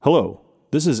Hello,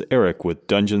 this is Eric with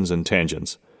Dungeons and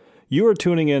Tangents. You are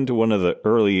tuning in to one of the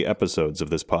early episodes of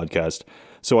this podcast,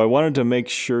 so I wanted to make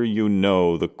sure you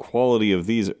know the quality of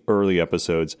these early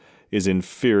episodes is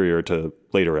inferior to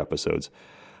later episodes.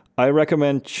 I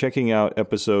recommend checking out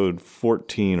episode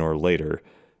 14 or later.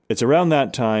 It's around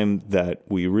that time that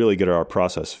we really get our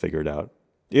process figured out.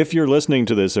 If you're listening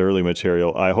to this early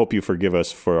material, I hope you forgive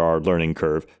us for our learning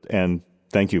curve, and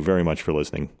thank you very much for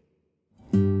listening.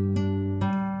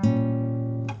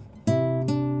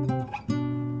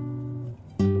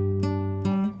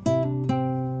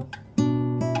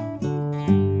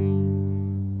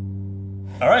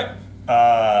 All right.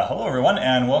 Hello, everyone,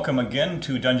 and welcome again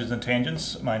to Dungeons and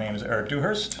Tangents. My name is Eric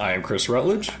Dewhurst. I am Chris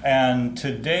Rutledge. And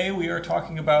today we are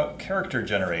talking about character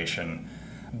generation.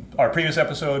 Our previous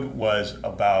episode was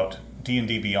about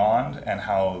D&D Beyond and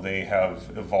how they have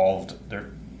evolved.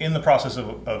 They're in the process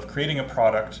of creating a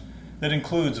product that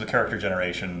includes the character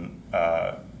generation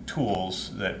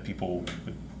tools that people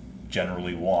would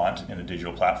generally want in a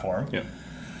digital platform. Yeah.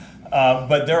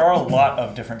 But there are a lot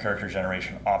of different character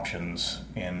generation options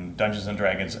in Dungeons &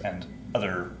 Dragons and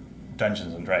other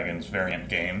Dungeons & Dragons variant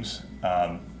games.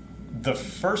 The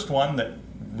first one that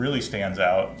really stands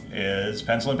out is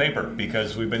pencil and paper,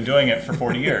 because we've been doing it for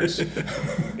 40 years.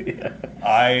 Yeah.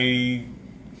 I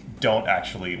don't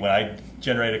actually, when I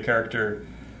generate a character,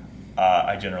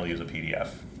 I generally use a PDF.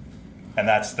 And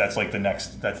that's like that's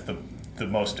the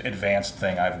most advanced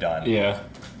thing I've done. Yeah.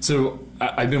 So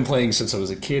I've been playing since I was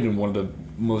a kid, and one of the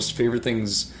most favorite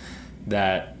things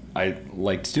that I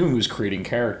liked doing was creating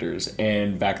characters.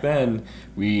 And back then,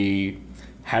 we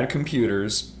had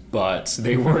computers, but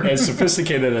they weren't as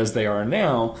sophisticated as they are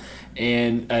now.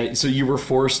 And so you were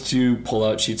forced to pull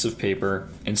out sheets of paper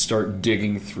and start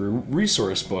digging through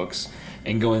resource books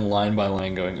and going line by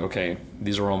line, going, okay,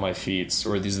 these are all my feats,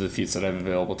 or these are the feats that I have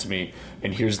available to me,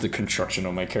 and here's the construction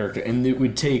of my character. And it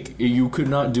would take, you could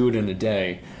not do it in a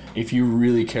day. If you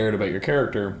really cared about your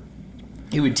character,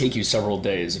 it would take you several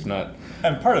days, if not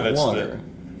And part of it's longer.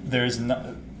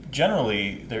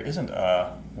 Generally, there isn't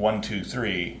a 1, 2,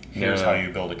 3, here's how you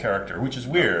build a character, which is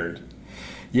weird.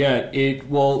 Yeah,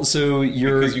 so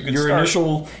your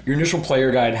initial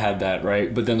player guide had that,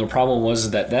 right? But then the problem was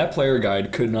that player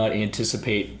guide could not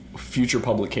anticipate future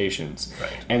publications.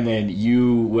 Right. And then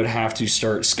you would have to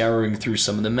start scouring through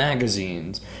some of the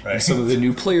magazines and some of the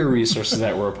new player resources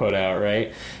that were put out,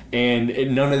 right?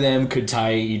 And none of them could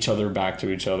tie each other back to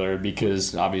each other,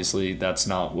 because obviously that's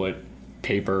not what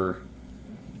paper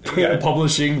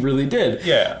publishing really did.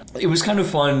 Yeah. It was kind of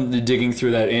fun digging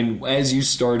through that, and as you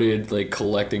started like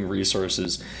collecting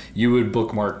resources, you would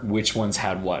bookmark which ones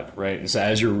had what, right? So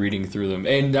as you're reading through them,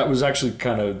 and that was actually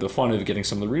kind of the fun of getting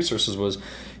some of the resources, was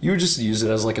you would just use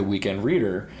it as like a weekend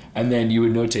reader, and then you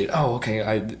would notate, oh,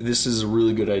 okay, this is a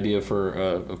really good idea for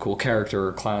a cool character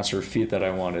or class or feat that I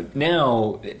wanted.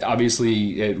 Now,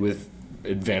 obviously, with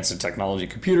advanced technology,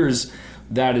 computers,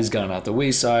 that has gone out the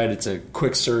wayside. It's a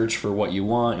quick search for what you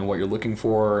want and what you're looking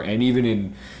for, and even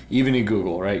in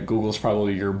Google, right? Google's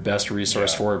probably your best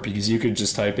resource for it, because you could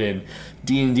just type in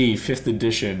D&D 5th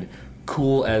edition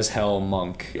cool as hell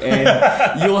monk,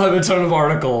 and you'll have a ton of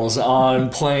articles on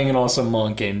playing an awesome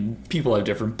monk, and people have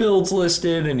different builds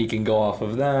listed, and you can go off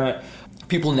of that.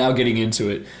 People now getting into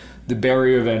it, the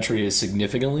barrier of entry is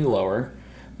significantly lower,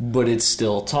 but it's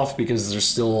still tough because there's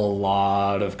still a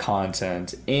lot of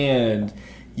content. And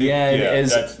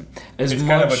it's much,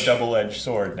 kind of a double-edged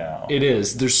sword now. It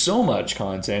is. There's so much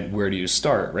content. Where do you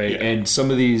start, right? Yeah. And some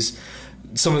of the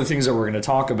things that we're going to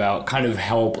talk about kind of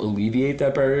help alleviate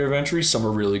that barrier of entry. Some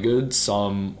are really good,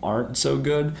 some aren't so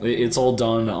good. It's all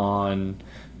done on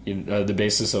the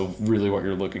basis of really what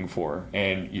you're looking for.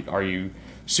 And are you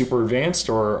super advanced,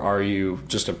 or are you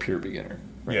just a pure beginner?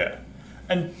 Right? Yeah.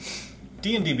 And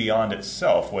D&D Beyond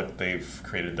itself, what they've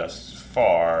created thus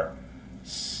far,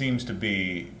 seems to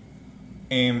be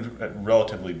aimed at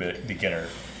relatively beginner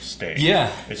stage.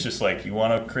 Yeah. It's just like, you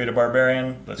want to create a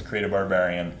barbarian, let's create a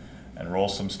barbarian and roll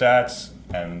some stats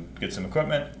and get some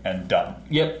equipment and done.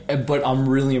 Yep, but I'm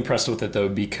really impressed with it, though,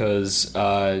 because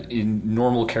in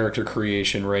normal character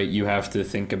creation, right, you have to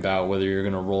think about whether you're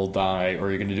going to roll die or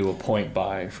you're going to do a point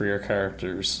buy for your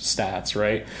character's stats,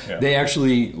 right? Yeah. They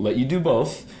actually let you do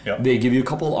both. Yep. They give you a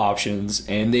couple options,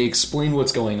 and they explain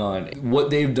what's going on.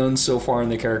 What they've done so far in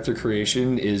the character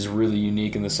creation is really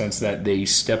unique in the sense that they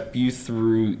step you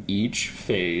through each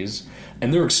phase,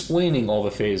 and they're explaining all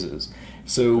the phases.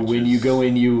 So when you go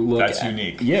in, you look. That's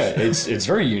unique. Yeah, it's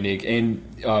very unique. And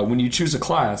when you choose a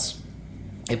class,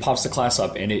 it pops the class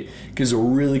up and it gives a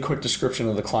really quick description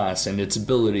of the class and its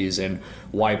abilities and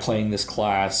why playing this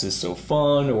class is so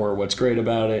fun or what's great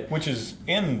about it. Which is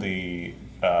in the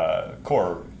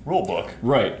core rule book.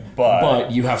 Right.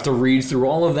 But you have to read through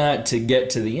all of that to get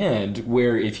to the end,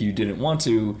 where if you didn't want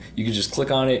to, you could just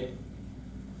click on it,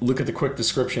 look at the quick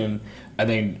description, and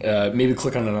then maybe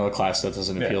click on another class that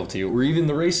doesn't appeal to you. Or even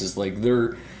the races. Like,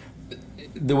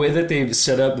 the way that they've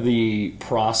set up the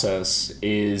process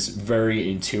is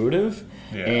very intuitive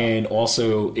and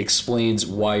also explains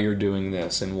why you're doing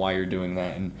this and why you're doing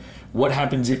that and what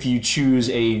happens if you choose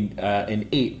an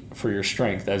 8 for your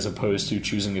strength as opposed to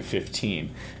choosing a 15.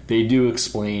 They do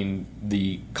explain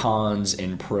the cons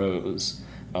and pros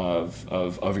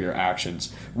of your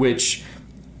actions, which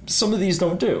some of these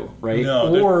don't do, right?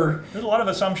 No, there's a lot of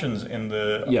assumptions in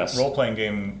the role-playing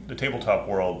game, the tabletop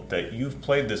world, that you've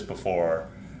played this before,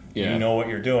 you know what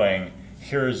you're doing,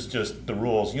 here's just the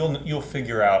rules, you'll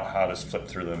figure out how to flip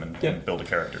through them and build a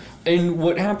character. And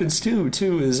what happens too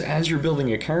is as you're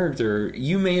building a character,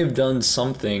 you may have done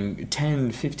something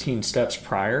 10, 15 steps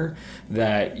prior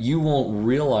that you won't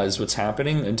realize what's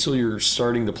happening until you're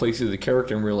starting to play through the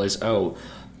character and realize, oh,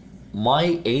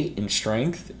 my 8 in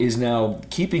strength is now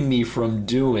keeping me from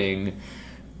doing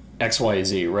X, Y,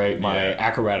 Z, right? My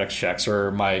acrobatics checks or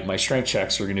my strength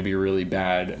checks are going to be really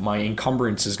bad. My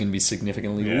encumbrance is going to be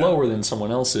significantly lower than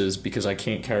someone else's because I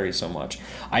can't carry so much.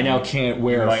 I now can't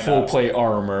wear full plate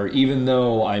armor, even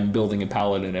though I'm building a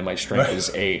paladin and my strength is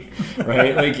 8,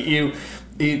 right? Like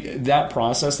that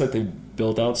process that they've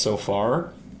built out so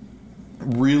far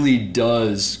really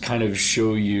does kind of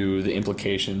show you the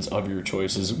implications of your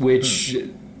choices, which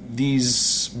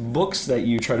these books that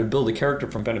you try to build a character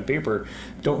from pen and paper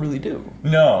don't really do.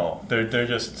 No, they're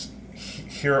just,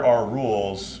 here are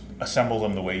rules, assemble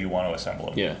them the way you want to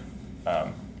assemble them.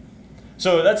 Yeah.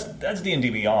 So that's D&D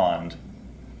Beyond,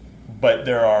 but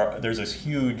there's this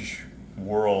huge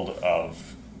world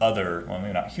of other, well,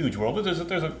 maybe not huge world, but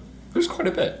there's quite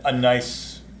a bit. A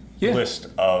nice list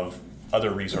of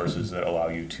other resources that allow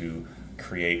you to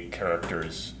create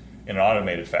characters in an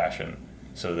automated fashion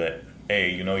so that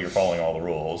you're following all the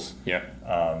rules. Yeah.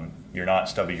 You're not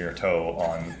stubbing your toe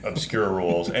on obscure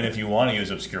rules, and if you want to use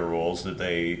obscure rules, that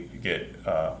they get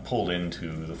pulled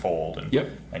into the fold and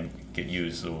get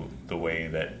used the way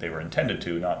that they were intended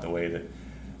to, not the way that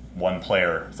one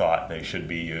player thought they should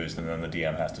be used, and then the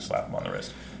DM has to slap them on the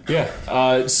wrist.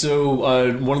 Yeah.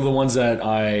 So one of the ones that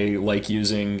I like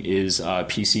using is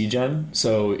PC Gen.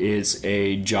 So it's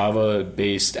a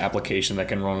Java-based application that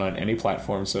can run on any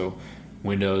platform. So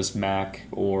Windows, Mac,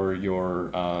 or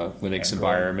your Linux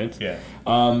environment. Yeah.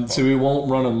 So it won't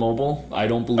run on mobile. I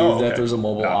don't believe that there's a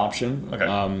mobile option.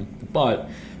 Okay. But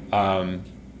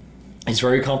it's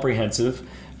very comprehensive.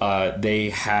 They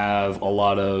have a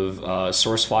lot of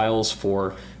source files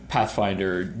for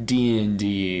Pathfinder,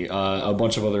 D&D, a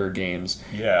bunch of other games.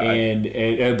 Yeah. And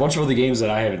a bunch of other games that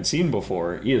I haven't seen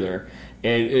before either.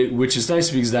 Which is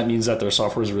nice because that means that their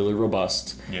software is really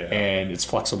robust and it's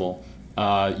flexible.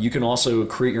 You can also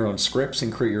create your own scripts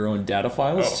and create your own data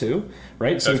files too,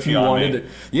 right? So if you wanted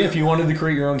to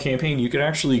create your own campaign, you could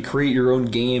actually create your own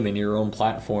game and your own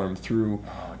platform through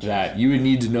that. You would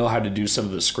need to know how to do some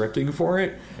of the scripting for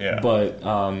it, but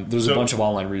there's a bunch of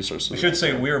online resources. We should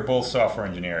say we're both software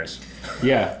engineers.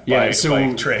 Yeah. by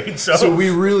trade. So we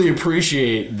really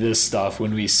appreciate this stuff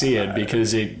when we see it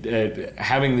because it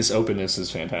having this openness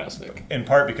is fantastic. In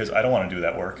part because I don't want to do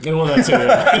that work. Well, that's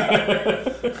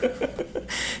it.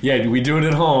 Yeah, we do it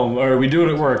at home or we do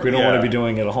it at work. We don't want to be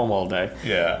doing it at home all day.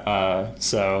 Yeah.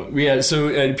 So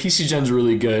PC Gen's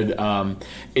really good.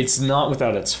 It's not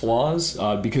without its flaws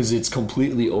because it's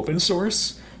completely open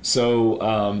source.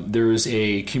 So there's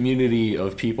a community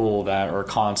of people that are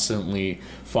constantly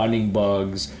finding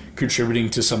bugs, contributing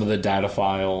to some of the data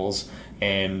files,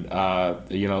 and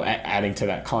adding to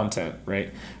that content,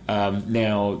 right?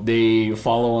 Now they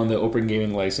follow on the Open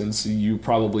Gaming License. You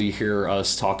probably hear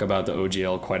us talk about the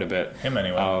OGL quite a bit. Him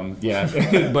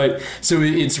anyway. But so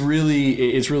it's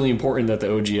really important that the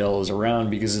OGL is around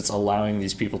because it's allowing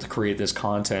these people to create this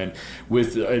content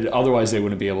with otherwise they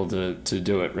wouldn't be able to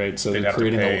do it, right? So they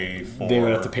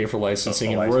would have to pay for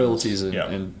licensing and royalties,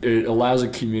 and it allows a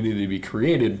community to be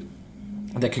created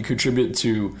that can contribute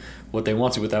to what they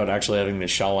want to without actually having to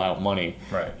shell out money,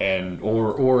 right? And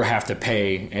or have to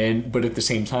pay, but at the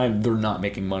same time they're not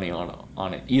making money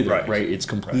on it either, right? It's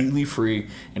completely free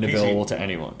and available to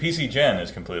anyone. PC Gen is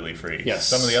completely free. Yes,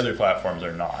 some of the other platforms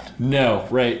are not. No,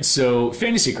 right? So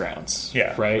Fantasy Grounds,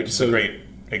 right? Which is a great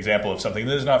example of something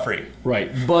that is not free, right?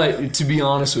 But to be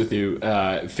honest with you,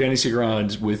 Fantasy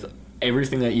Grounds with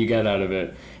everything that you get out of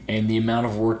it and the amount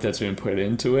of work that's been put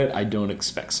into it, I don't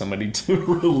expect somebody to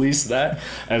release that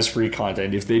as free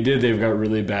content. If they did, they've got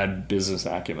really bad business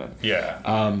acumen. Yeah.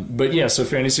 But yeah, so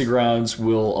Fantasy Grounds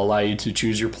will allow you to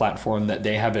choose your platform that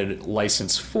they have a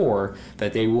license for,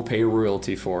 that they will pay a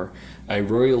royalty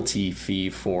fee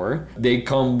for. They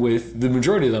come with, the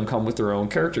majority of them come with their own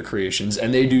character creations,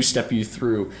 and they do step you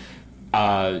through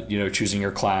choosing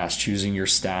your class, choosing your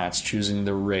stats, choosing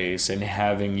the race, and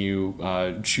having you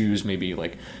choose maybe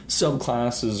like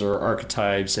subclasses or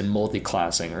archetypes and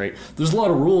multi-classing, right? There's a lot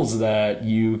of rules that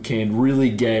you can really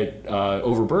get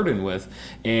overburdened with,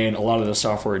 and a lot of the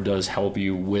software does help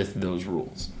you with those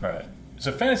rules. Right.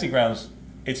 So Fantasy Grounds,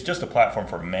 it's just a platform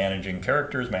for managing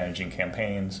characters, managing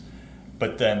campaigns,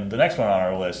 but then the next one on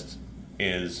our list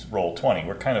is Roll20.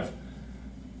 We're kind of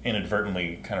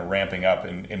inadvertently kind of ramping up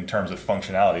in terms of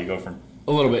functionality. You go from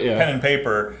a little bit, yeah, pen and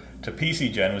paper to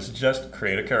PC Gen, which is just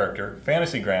create a character.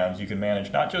 Fantasy Grounds, you can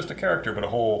manage not just a character, but a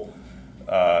whole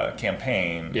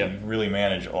campaign. Yeah. You really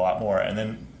manage a lot more. And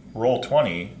then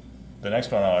Roll20, the next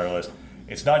one on our list,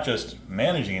 it's not just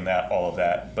managing all of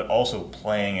that, but also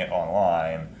playing it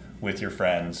online with your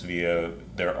friends via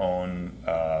their own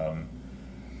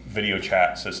video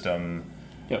chat system.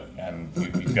 Yep. And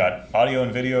you've got audio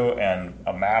and video and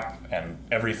a map and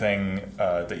everything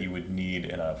that you would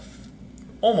need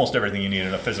almost everything you need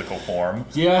in a physical form.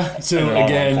 Yeah. So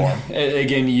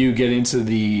again, you get into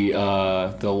the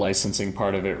licensing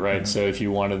part of it, right? Mm-hmm. So if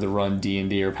you wanted to run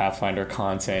D&D or Pathfinder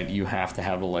content, you have to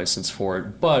have a license for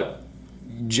it. But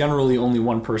generally, only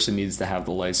one person needs to have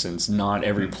the license. Not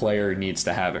every player needs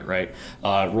to have it, right?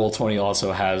 Roll20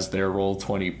 also has their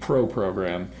Roll20 Pro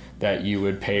program that you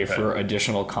would pay for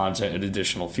additional content and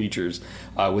additional features.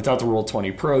 Without the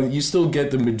Roll20 Pro, you still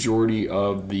get the majority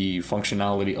of the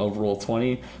functionality of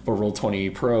Roll20, but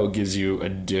Roll20 Pro gives you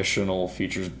additional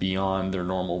features beyond their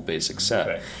normal basic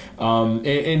set.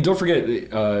 Okay. And don't forget,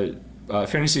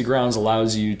 Fantasy Grounds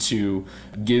allows you to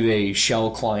give a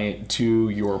shell client to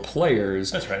your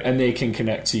players. That's right. And they can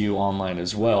connect to you online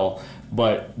as well,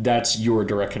 but that's your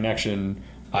direct connection.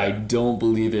 Yeah. I don't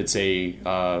believe it's a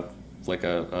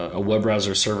web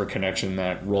browser server connection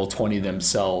that Roll20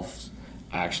 themselves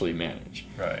actually manage.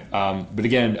 Right. But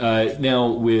again, now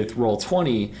with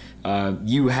Roll20,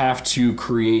 you have to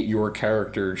create your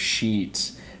character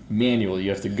sheet manually.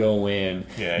 You have to go in.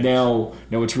 Yeah. Now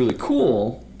what's really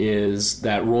cool is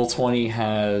that Roll20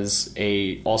 has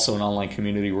also an online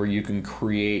community where you can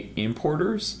create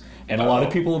importers, and a lot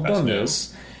of people have done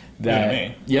this.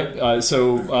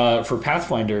 So for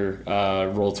Pathfinder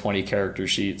Roll20 character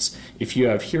sheets, if you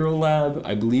have Hero Lab,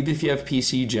 I believe if you have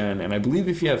PC Gen, and I believe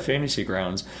if you have Fantasy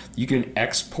Grounds, you can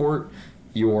export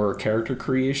your character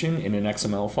creation in an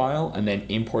XML file and then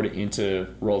import it into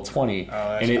Roll20,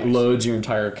 and it loads your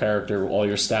entire character, all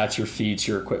your stats, your feats,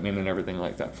 your equipment, and everything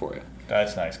like that for you.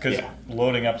 That's nice, because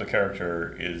loading up the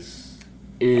character is...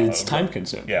 It's time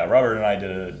consuming. Yeah, Robert and I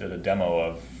did a demo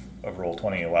of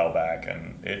Roll20 a while back,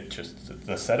 and it just,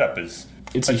 the setup is...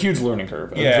 It's a huge learning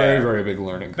curve. A very, very big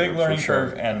learning curve. Big learning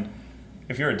curve, and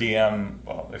if you're a DM,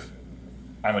 if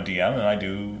I'm a DM and I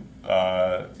do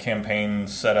campaign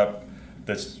setup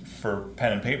that's for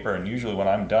pen and paper, and usually when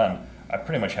I'm done, I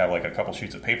pretty much have like a couple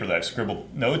sheets of paper that I've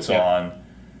scribbled notes on.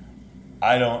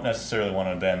 I don't necessarily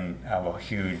want to then have a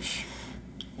huge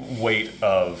weight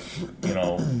of,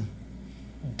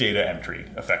 data entry,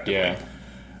 effectively.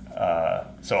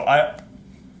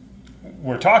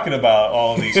 We're talking about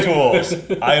all of these tools.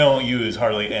 I don't use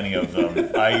hardly any of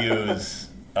them. I use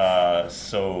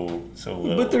so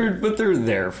little. But they're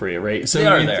there for you, right? So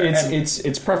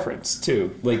it's preference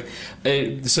too. Like,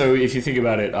 so if you think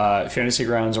about it, Fantasy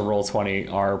Grounds or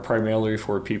Roll20 are primarily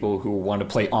for people who want to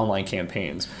play online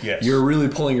campaigns. Yes. You're really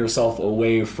pulling yourself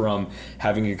away from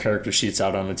having your character sheets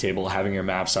out on the table, having your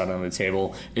maps out on the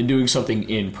table, and doing something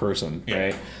in person,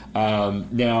 right?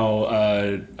 Now,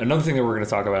 another thing that we're going to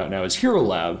talk about now is Hero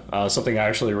Lab, something I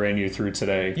actually ran you through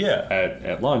today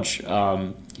at lunch.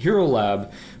 Hero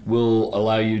Lab will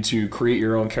allow you to create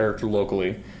your own character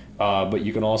locally, but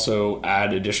you can also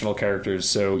add additional characters.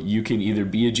 So you can either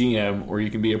be a GM or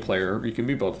you can be a player, or you can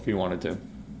be both if you wanted to.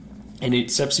 And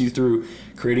it steps you through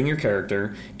creating your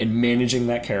character and managing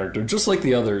that character, just like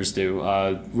the others do.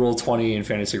 Roll20 and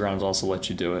Fantasy Grounds also let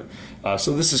you do it.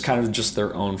 So this is kind of just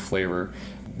their own flavor.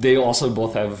 They also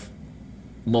both have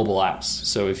mobile apps.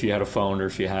 So if you had a phone or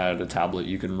if you had a tablet,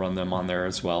 you can run them on there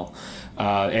as well.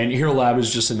 And Hero Lab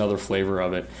is just another flavor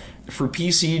of it. For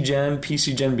PC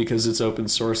Gen, because it's open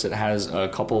source, it has a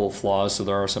couple of flaws, so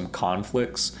there are some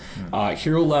conflicts.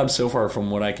 Hero Lab, so far, from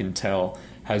what I can tell,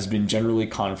 has been generally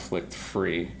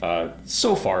conflict-free.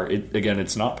 So far,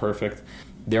 it's not perfect.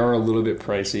 They are a little bit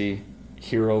pricey.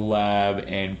 Hero Lab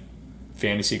and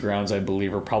Fantasy Grounds, I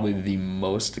believe, are probably the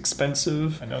most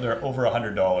expensive. I know they're over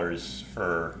 $100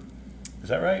 for. Is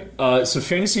that right? So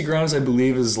Fantasy Grounds, I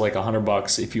believe, is like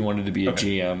 $100 if you wanted to be a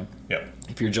GM. Yep.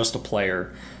 If you're just a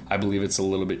player, I believe it's a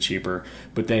little bit cheaper.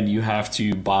 But then you have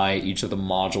to buy each of the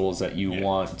modules that you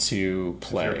want to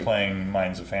play. If you're playing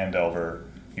Minds of Phandelver,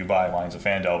 you buy Minds of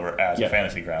Phandelver as a Yep.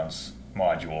 Fantasy Grounds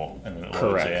module, and then it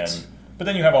Correct. loads in. But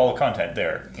then you have all the content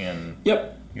there.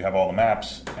 Yep. You have all the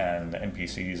maps and the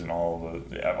NPCs and all of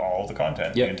the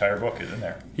content. Yep. The entire book is in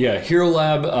there. Yeah, Hero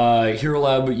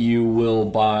Lab, you will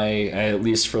buy, at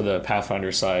least for the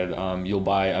Pathfinder side, you'll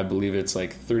buy, I believe it's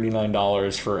like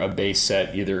 $39 for a base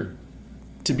set, either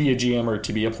to be a GM or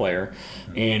to be a player,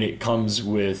 and it comes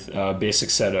with a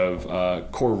basic set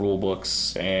of core rule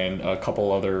books and a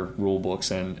couple other rule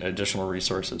books and additional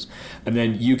resources. And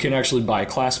then you can actually buy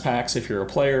class packs if you're a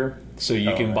player, so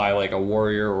you can buy like a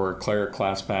warrior or a cleric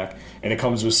class pack, and it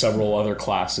comes with several other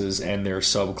classes and their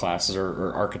subclasses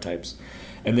or archetypes.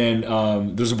 And then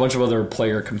there's a bunch of other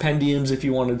player compendiums if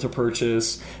you wanted to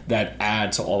purchase that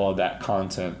add to all of that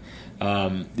content.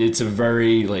 It's a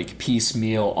very like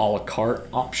piecemeal a la carte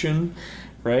option,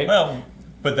 right? Well,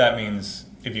 but that means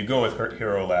if you go with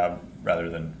Hero Lab rather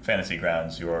than Fantasy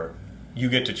Grounds, you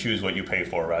get to choose what you pay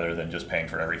for rather than just paying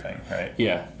for everything, right?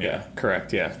 Yeah,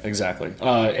 correct. Yeah, exactly.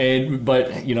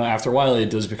 But after a while, it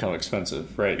does become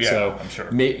expensive, right? Yeah, so I'm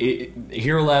sure.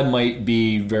 Hero Lab might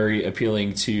be very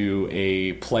appealing to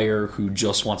a player who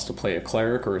just wants to play a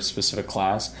cleric or a specific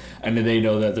class, and then they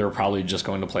know that they're probably just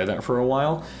going to play that for a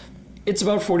while. It's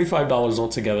about $45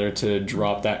 altogether to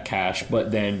drop that cash, but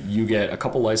then you get a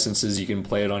couple licenses. You can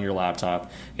play it on your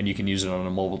laptop, and you can use it on a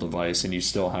mobile device, and you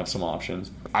still have some options.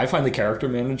 I find the character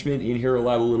management in Hero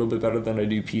Lab a little bit better than I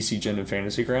do PC Gen and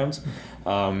Fantasy Grounds,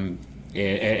 and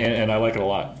I like it a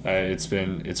lot. It's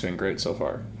been great so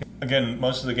far. Again,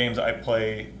 most of the games I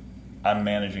play, I'm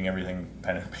managing everything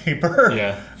pen and paper.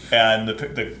 Yeah. And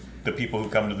the people who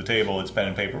come to the table, it's pen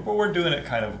and paper, but we're doing it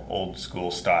kind of old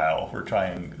school style. We're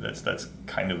trying. That's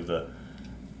kind of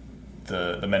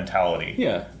the mentality.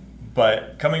 Yeah.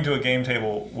 But coming to a game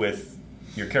table with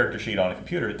your character sheet on a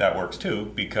computer, that works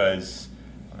too, because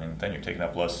then you're taking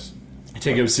up less.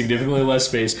 Take up significantly less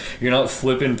space. You're not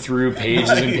flipping through pages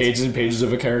and pages and pages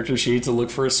of a character sheet to look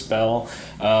for a spell.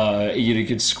 You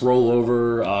could scroll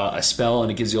over a spell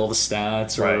and it gives you all the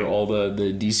stats or all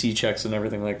the DC checks and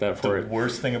everything like that for it. The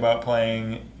worst thing about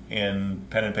playing in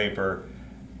pen and paper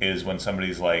is when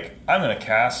somebody's like, I'm going to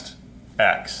cast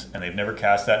X, and they've never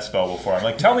cast that spell before. I'm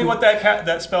like, tell me what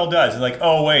that spell does. And like,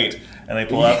 oh, wait. And they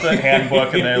pull out the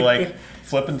handbook and they're like,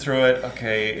 flipping through it.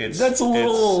 Okay, that's a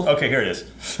little. Okay, here it is.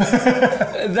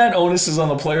 That onus is on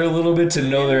the player a little bit to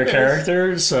know their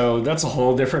character, so that's a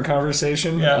whole different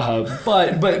conversation. Yeah.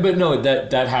 But no,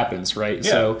 that happens, right?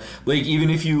 Yeah. So like even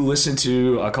if you listen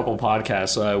to a couple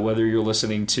podcasts, whether you're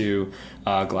listening to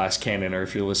Glass Cannon or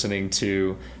if you're listening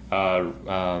to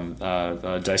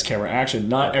Dice Camera Action,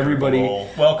 not everybody.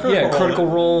 Critical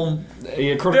Role.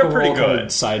 Yeah, Critical Role kind of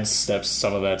sidesteps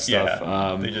some of that stuff.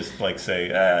 Yeah, they just like say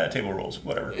table rules,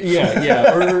 whatever.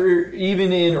 Yeah. Or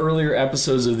even in earlier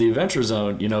episodes of the Adventure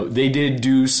Zone, they did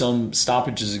do some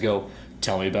stoppages to go,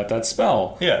 tell me about that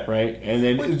spell. Yeah. Right? And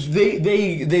then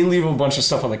they leave a bunch of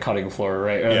stuff on the cutting floor,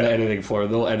 right? Or on the editing floor.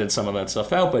 They'll edit some of that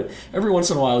stuff out, but every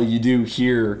once in a while you do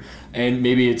hear, and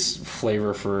maybe it's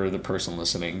flavor for the person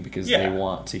listening because they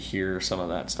want to hear some of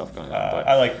that stuff going on. But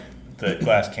I like that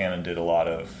Glass Cannon did a lot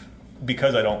of,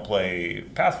 because I don't play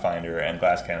Pathfinder and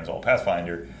Glass Cannon's all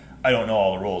Pathfinder, I don't know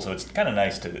all the rules, so it's kind of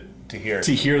nice to hear.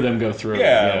 To hear them go through it.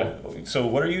 Yeah. So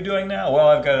what are you doing now? Well,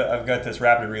 I've got this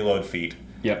rapid reload feat.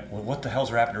 Yep. Well, what the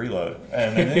hell's rapid reload?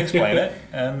 And then they explain it,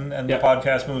 and the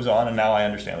podcast moves on, and now I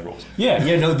understand the rules.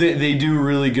 No, they do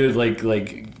really good,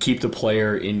 like keep the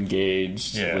player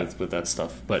engaged with that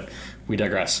stuff. But we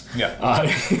digress. Yeah.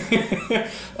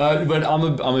 But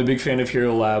I'm a big fan of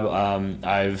Hero Lab.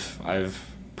 I've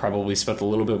probably spent a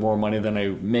little bit more money than I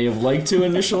may have liked to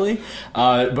initially,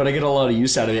 but I get a lot of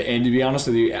use out of it. And to be honest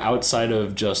with you, outside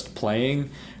of just playing,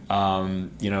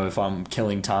 if I'm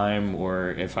killing time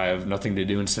or if I have nothing to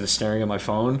do instead of staring at my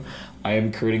phone, I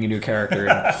am creating a new character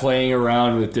and playing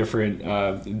around with different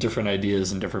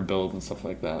ideas and different builds and stuff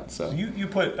like that. So you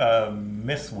put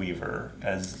Mythweaver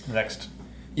as the next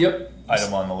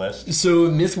item on the list. So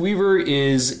Mythweaver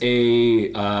is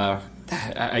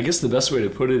I guess the best way to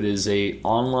put it is a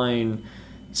online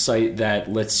site that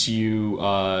lets you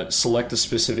select a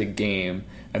specific game,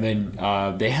 and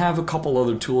then they have a couple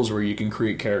other tools where you can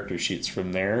create character sheets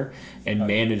from there and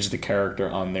manage the character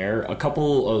on there. A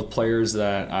couple of players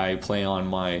that I play on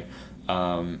my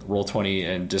Roll20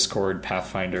 and Discord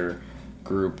Pathfinder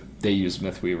group, they use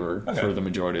Mythweaver for the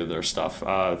majority of their stuff.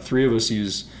 3 of us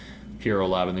use Hero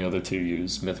Lab, and the other 2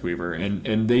 use Mythweaver,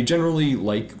 and they generally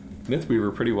like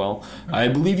Mythweaver pretty well. I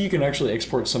believe you can actually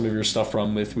export some of your stuff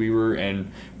from Mythweaver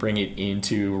and bring it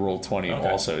into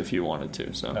Roll20 also if you wanted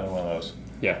to. So another one of those.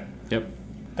 Yeah. Yep.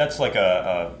 That's like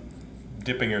a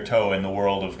dipping your toe in the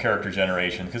world of character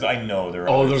generation, because I know there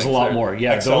are there's a lot more.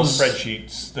 Yeah, Excel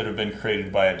spreadsheets that have been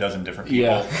created by a dozen different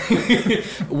people. Yeah.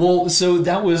 Well, so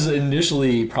that was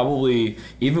initially probably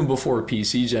even before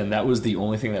PC Gen. That was the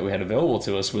only thing that we had available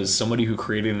to us, was somebody who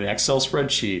created an Excel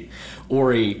spreadsheet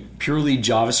or a purely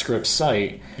JavaScript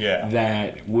site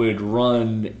that would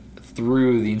run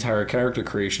through the entire character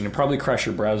creation and probably crash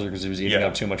your browser because it was eating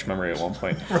up too much memory at one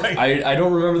point. Right. I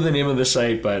don't remember the name of the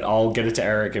site, but I'll get it to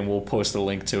Eric and we'll post a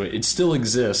link to it. It still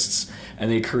exists,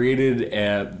 and they created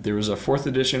there was a 4th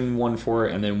edition one for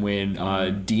it, and then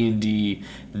when D&D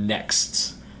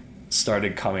Next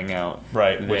started coming out,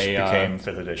 which became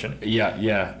 5th edition.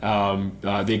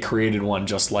 They created one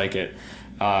just like it.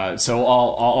 So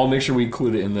I'll make sure we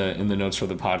include it in the notes for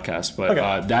the podcast.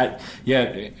 But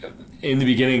in the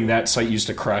beginning, that site used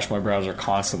to crash my browser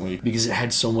constantly because it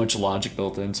had so much logic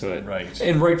built into it, right?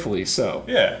 And rightfully so.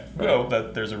 Yeah, well,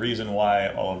 there's a reason why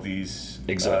all of these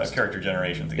character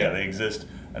generations, they exist,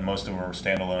 and most of them are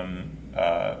standalone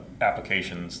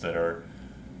applications that are,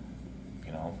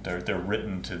 they're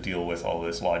written to deal with all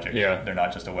this logic. Yeah, they're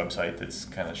not just a website that's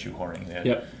kind of shoehorning it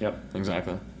in. Yep,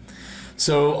 exactly.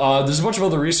 So there's a bunch of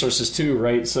other resources too,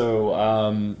 right?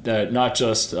 So not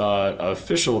just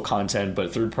official content,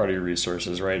 but third-party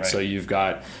resources, right? So you've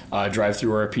got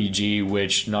DriveThruRPG,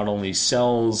 which not only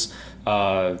sells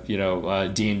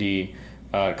D&D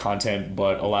content,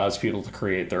 but allows people to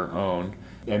create their own.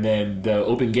 And then the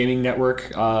Open Gaming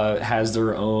Network has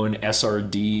their own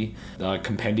SRD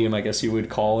compendium, I guess you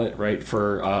would call it, right,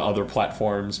 for other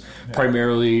platforms,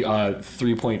 primarily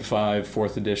 3.5,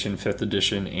 4th edition, 5th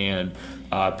edition, and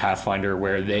Pathfinder,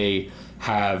 where they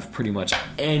have pretty much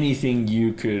anything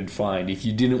you could find. If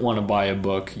you didn't want to buy a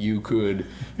book, you could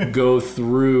go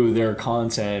through their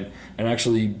content and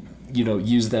actually,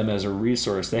 use them as a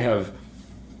resource. They have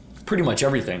pretty much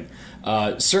everything.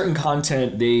 Certain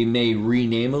content they may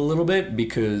rename a little bit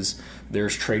because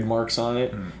there's trademarks on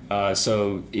it.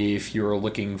 So if you're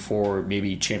looking for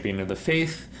maybe Champion of the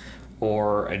Faith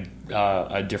or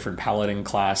a different paladin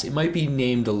class, it might be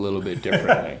named a little bit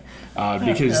differently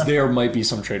because there might be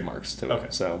some trademarks to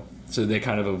it. So they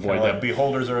kind of avoid that.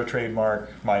 Beholders are a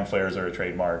trademark. Mind Flayers are a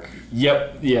trademark.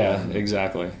 Yep. Yeah.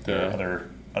 Exactly. There are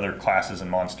other classes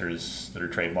and monsters that are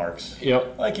trademarks.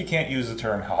 Yep. Like you can't use the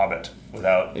term Hobbit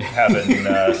without having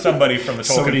somebody from the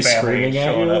Tolkien family screaming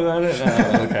at you up. about it?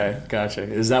 Oh, okay, gotcha.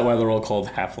 Is that why they're all called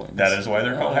halflings? That is why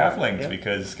they're called halflings,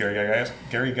 because Gary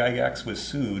Gygax was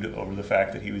sued over the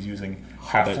fact that he was using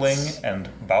halfling and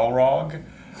Balrog.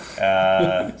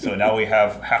 So now we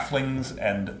have halflings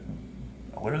and,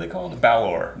 what are they called?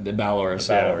 Balor. The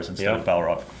Balors. Instead of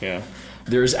Balrog. Yeah.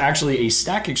 There's actually a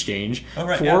Stack Exchange for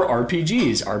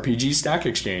RPGs, RPG Stack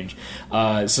Exchange.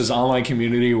 This is an online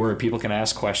community where people can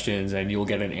ask questions and you'll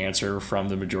get an answer from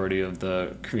the majority of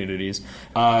the communities.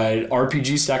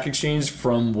 RPG Stack Exchange,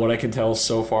 from what I can tell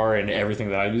so far and everything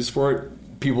that I've used for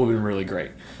it, people have been really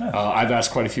great. I've asked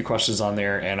quite a few questions on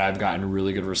there and I've gotten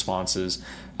really good responses.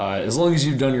 As long as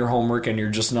you've done your homework and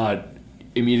you're just not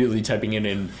immediately typing in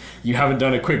and you haven't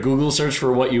done a quick Google search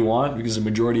for what you want, because the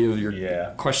majority of your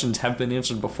questions have been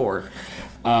answered before.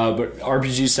 But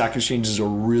RPG Stack Exchange is a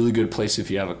really good place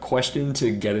if you have a question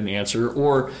to get an answer,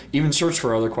 or even search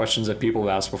for other questions that people have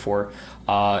asked before.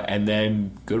 And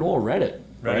then good old Reddit,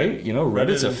 right?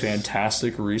 Reddit's a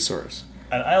fantastic resource.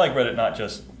 And I like Reddit not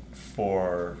just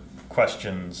for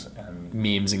questions and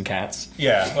memes and cats.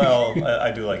 Yeah, well,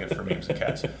 I do like it for memes and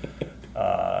cats.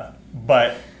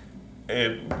 But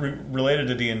related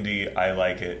to D&D, I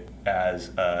like it as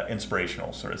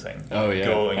inspirational sort of thing. Oh yeah,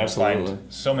 go and absolutely.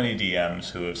 Find so many DMs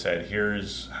who have said,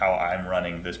 "Here's how I'm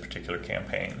running this particular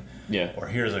campaign," or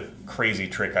 "Here's a crazy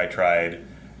trick I tried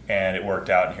and it worked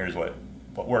out, and here's what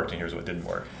worked and here's what didn't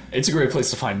work." It's a great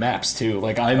place to find maps too.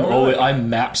 Like I'm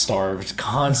map starved,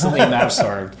 constantly map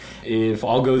starved. If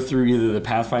I'll go through either the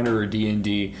Pathfinder or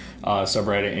D&D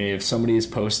subreddit, and if somebody has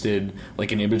posted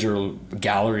like an image or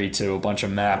gallery to a bunch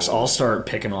of maps, I'll start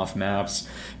picking off maps,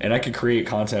 and I could create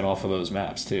content off of those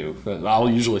maps too. But I'll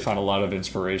usually find a lot of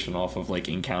inspiration off of like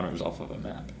encounters off of a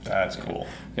map. That's cool.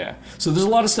 Yeah. So there's a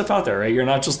lot of stuff out there, right? You're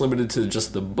not just limited to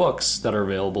just the books that are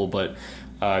available, but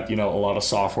a lot of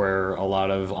software, a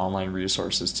lot of online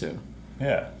resources too.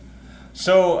 Yeah.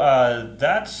 So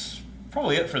that's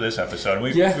probably it for this episode.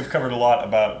 We've covered a lot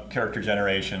about character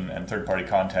generation and third-party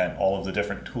content, all of the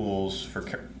different tools for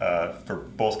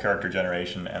both character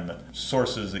generation and the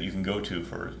sources that you can go to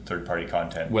for third-party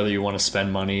content. Whether you want to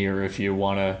spend money or if you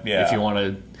want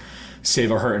to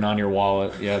save a hurting on your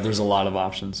wallet, there's a lot of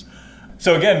options.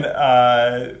 So again,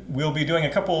 we'll be doing a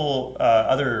couple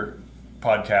other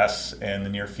podcasts in the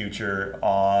near future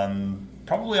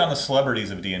probably on the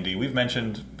celebrities of D&D. We've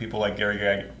mentioned people like Gary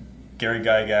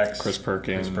Gygax, Chris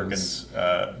Perkins,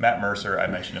 Matt Mercer. I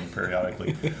mentioned him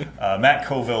periodically. Matt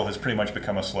Colville has pretty much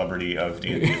become a celebrity of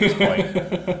D&D at this point.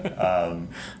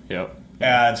 Yep.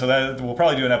 And so we'll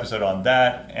probably do an episode on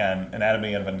that and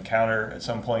Anatomy of Encounter at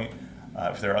some point.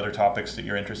 If there are other topics that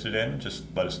you're interested in, just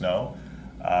let us know.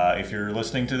 If you're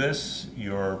listening to this,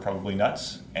 you're probably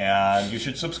nuts, and you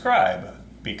should subscribe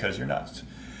because you're nuts.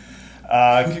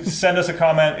 Send us a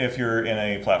comment if you're in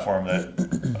a platform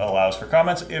that allows for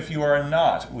comments. If you are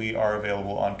not, we are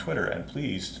available on Twitter, and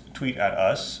please tweet at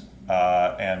us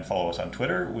and follow us on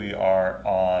Twitter. We are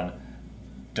on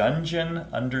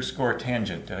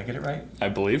Dungeon_Tangent. Did I get it right? I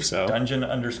believe so.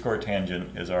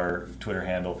 Dungeon_Tangent is our Twitter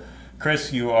handle.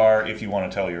 Chris, you are, if you want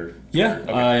to tell your...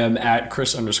 Okay. I am at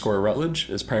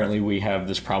Chris_Rutledge. Apparently we have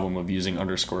this problem of using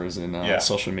underscores in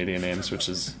social media names, which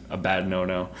is a bad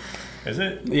no-no. Is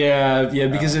it? Yeah,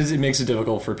 because it makes it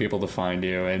difficult for people to find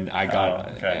you, and I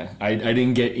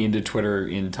didn't get into Twitter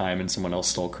in time, and someone else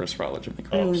stole Chris Rutledge. I'm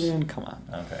like, really, man? Come on.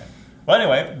 Okay. Well,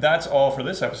 anyway, that's all for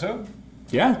this episode.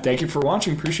 Yeah, thank you for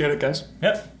watching. Appreciate it, guys.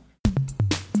 Yep.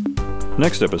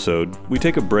 Next episode, we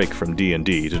take a break from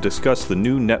D&D to discuss the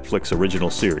new Netflix original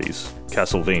series,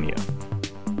 Castlevania.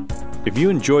 If you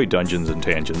enjoy Dungeons and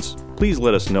Tangents, please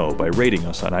let us know by rating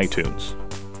us on iTunes.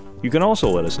 You can also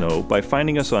let us know by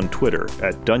finding us on Twitter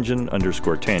at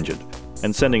Dungeon_Tangent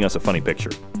and sending us a funny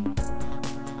picture.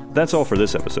 That's all for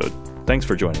this episode. Thanks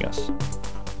for joining us.